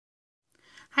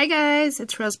Hi guys,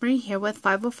 it's Rosemary here with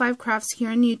 505 Crafts here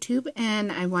on YouTube,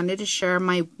 and I wanted to share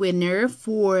my winner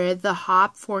for the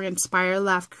Hop for Inspire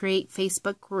Laugh Create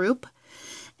Facebook group.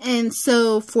 And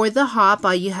so for the Hop,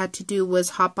 all you had to do was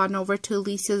hop on over to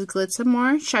Alicia's Glitz and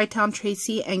More, Chi-Town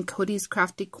Tracy, and Cody's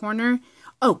Crafty Corner.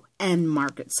 Oh, and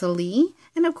Margaret Salee,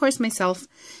 and of course myself.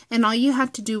 And all you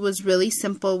had to do was really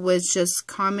simple, was just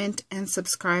comment and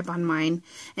subscribe on mine.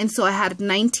 And so I had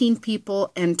 19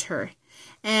 people enter.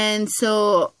 And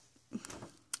so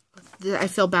I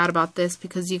feel bad about this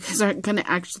because you guys aren't going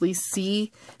to actually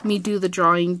see me do the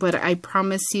drawing, but I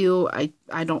promise you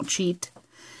I don't cheat.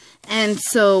 And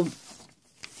so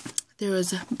there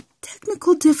was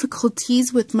technical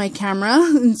difficulties with my camera.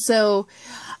 And so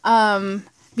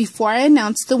before I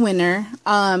announce the winner,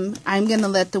 I'm going to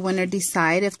let the winner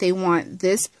decide if they want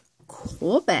this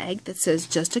cool bag that says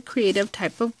Just a Creative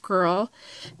Type of Girl,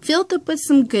 filled up with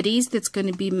some goodies that's going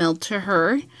to be mailed to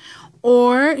her,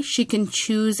 or she can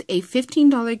choose a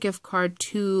 $15 gift card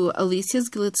to Alicia's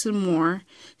Glitz and More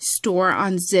store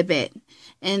on Zibbit.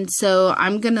 And so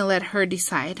I'm going to let her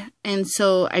decide. And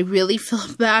so I really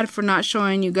feel bad for not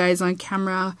showing you guys on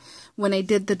camera when I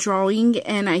did the drawing,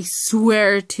 and I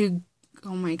swear to,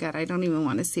 oh my God, I don't even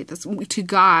want to say this, to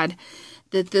God,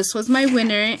 that this was my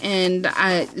winner, and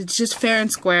it's just fair and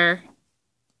square.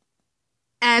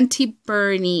 Auntie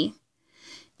Bernie,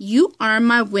 you are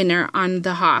my winner on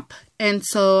the Hop. And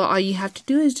so all you have to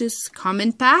do is just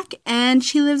comment back, and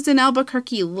she lives in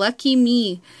Albuquerque. Lucky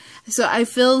me. So I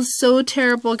feel so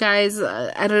terrible, guys.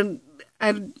 I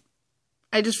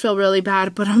just feel really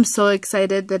bad, but I'm so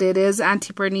excited that it is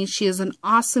Auntie Bernie. She is an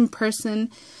awesome person.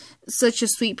 Such a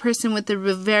sweet person with a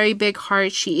very big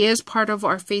heart. She is part of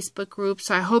our Facebook group,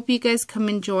 so I hope you guys come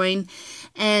and join,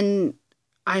 and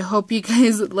I hope you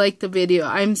guys like the video.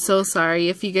 I'm so sorry.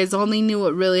 If you guys only knew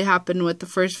what really happened with the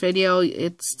first video,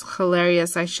 it's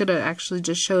hilarious. I should have actually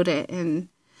just showed it, and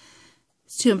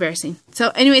it's too embarrassing. So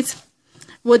anyways,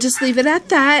 we'll just leave it at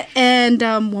that, and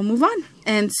we'll move on.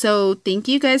 And so thank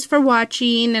you guys for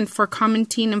watching and for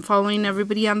commenting and following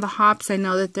everybody on the Hops. I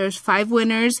know that there's 5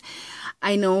 winners.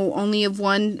 I know only of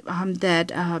one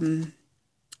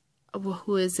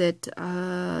who is it?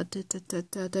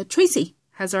 Tracy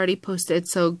has already posted.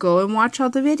 So go and watch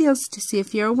all the videos to see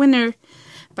if you're a winner.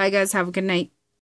 Bye guys. Have a good night.